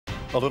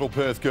A little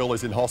Perth girl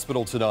is in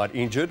hospital tonight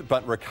injured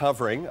but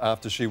recovering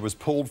after she was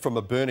pulled from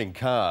a burning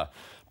car.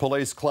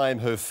 Police claim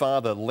her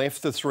father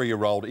left the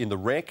 3-year-old in the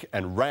wreck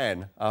and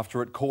ran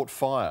after it caught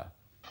fire.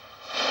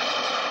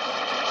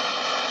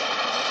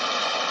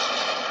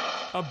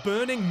 A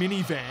burning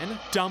minivan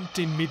dumped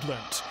in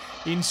Midland.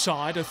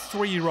 Inside, a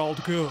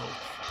 3-year-old girl.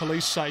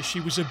 Police say she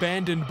was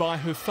abandoned by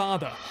her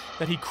father,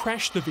 that he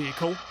crashed the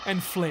vehicle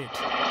and fled.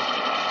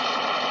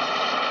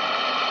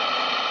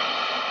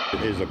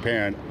 As a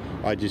parent,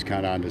 I just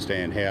can't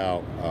understand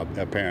how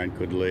a parent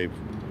could leave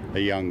a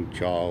young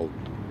child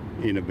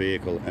in a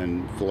vehicle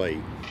and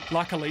flee.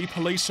 Luckily,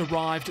 police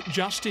arrived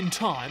just in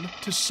time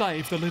to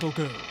save the little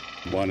girl.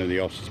 One of the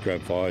officers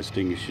grabbed fire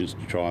extinguishers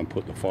to try and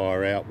put the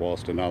fire out,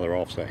 whilst another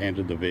officer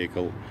entered the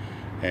vehicle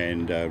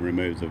and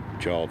removed the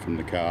child from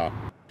the car.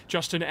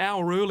 Just an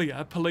hour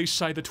earlier, police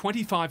say the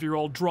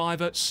 25-year-old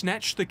driver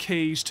snatched the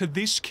keys to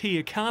this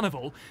Kia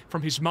Carnival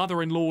from his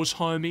mother-in-law's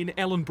home in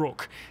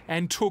Ellenbrook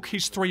and took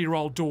his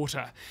 3-year-old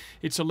daughter.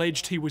 It's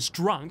alleged he was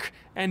drunk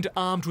and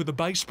armed with a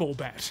baseball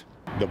bat.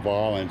 The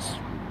violence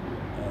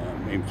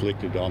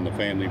inflicted on the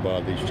family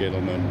by this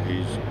gentleman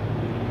is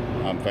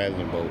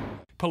unfathomable.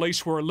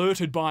 Police were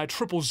alerted by a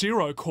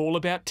 000 call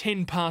about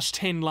 10 past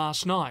 10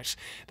 last night.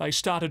 They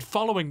started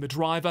following the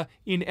driver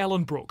in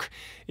Ellenbrook.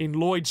 In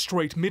Lloyd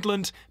Street,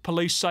 Midland,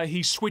 police say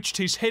he switched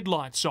his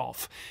headlights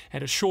off.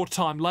 And a short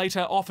time later,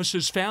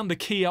 officers found the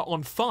Kia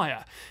on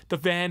fire. The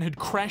van had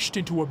crashed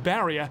into a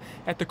barrier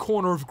at the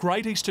corner of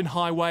Great Eastern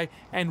Highway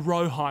and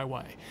Roe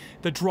Highway.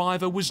 The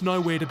driver was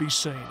nowhere to be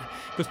seen.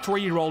 The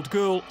 3-year-old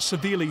girl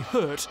severely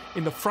hurt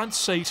in the front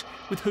seat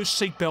with her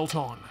seatbelt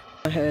on.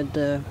 I heard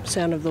the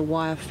sound of the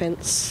wire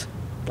fence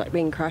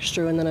being crashed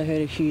through, and then I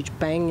heard a huge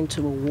bang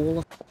into a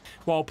wall.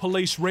 While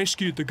police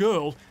rescued the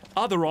girl,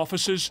 other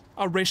officers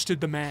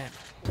arrested the man.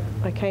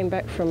 I came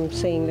back from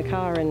seeing the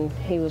car and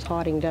he was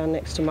hiding down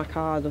next to my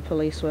car. The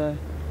police were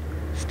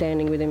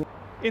standing with him.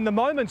 In the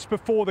moments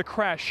before the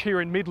crash here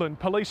in Midland,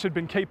 police had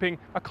been keeping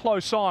a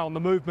close eye on the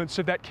movements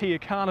of that Kia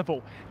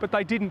Carnival, but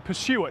they didn't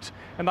pursue it,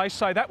 and they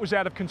say that was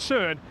out of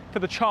concern for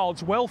the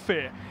child's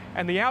welfare,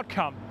 and the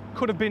outcome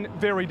could have been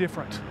very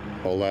different.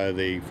 Although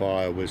the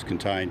fire was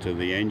contained to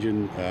the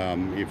engine,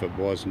 if it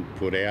wasn't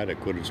put out, it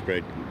could have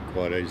spread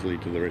quite easily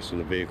to the rest of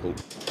the vehicle.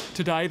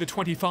 Today, the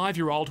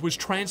 25-year-old was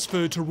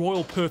transferred to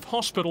Royal Perth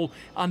Hospital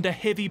under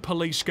heavy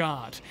police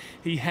guard.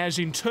 He has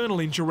internal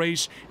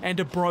injuries and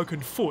a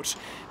broken foot.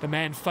 The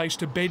man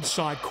faced a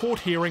bedside court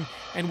hearing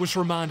and was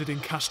remanded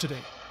in custody.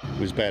 It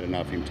was bad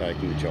enough him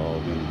taking the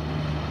child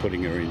and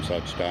putting her in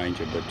such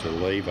danger, but to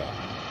leave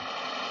her.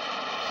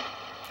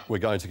 We're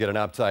going to get an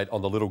update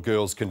on the little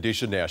girl's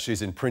condition now.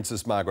 She's in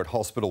Princess Margaret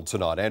Hospital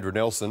tonight. Andrew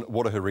Nelson,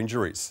 what are her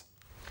injuries?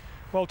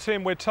 Well,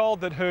 Tim, we're told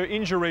that her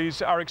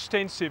injuries are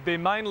extensive. They're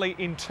mainly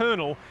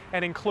internal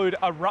and include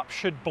a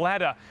ruptured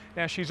bladder.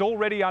 Now, she's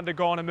already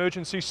undergone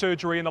emergency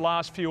surgery in the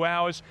last few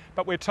hours,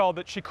 but we're told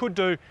that she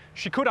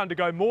could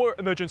undergo more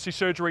emergency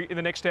surgery in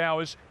the next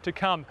hours to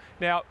come.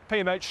 Now,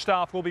 PMH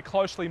staff will be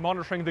closely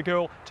monitoring the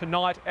girl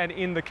tonight and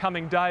in the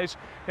coming days.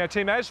 Now,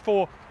 Tim, as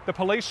for the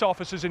police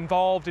officers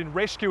involved in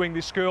rescuing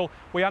this girl,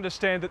 we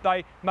understand that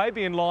they may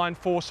be in line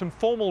for some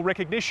formal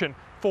recognition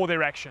for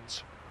their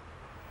actions.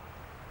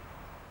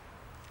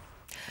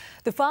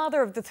 The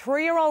father of the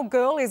 3-year-old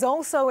girl is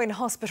also in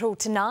hospital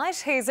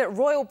tonight. He's at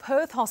Royal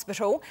Perth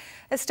Hospital.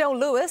 Estelle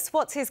Lewis,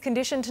 what's his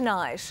condition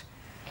tonight?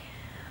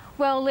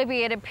 Well,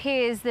 Libby, it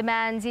appears the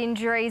man's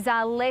injuries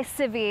are less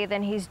severe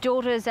than his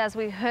daughter's. As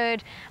we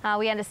heard,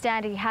 we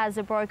understand he has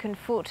a broken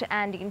foot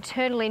and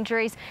internal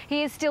injuries.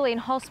 He is still in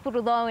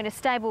hospital, though, in a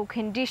stable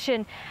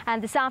condition.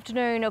 And this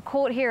afternoon, a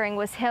court hearing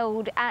was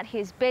held at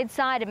his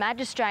bedside. A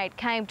magistrate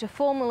came to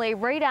formally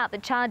read out the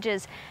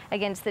charges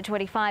against the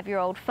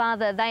 25-year-old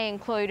father. They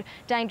include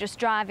dangerous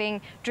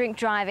driving, drink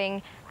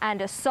driving and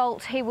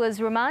assault. He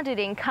was remanded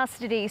in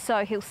custody,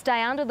 so he'll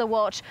stay under the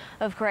watch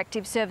of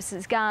Corrective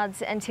Services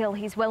guards until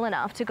he's well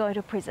enough to go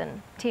to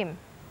prison. Tim.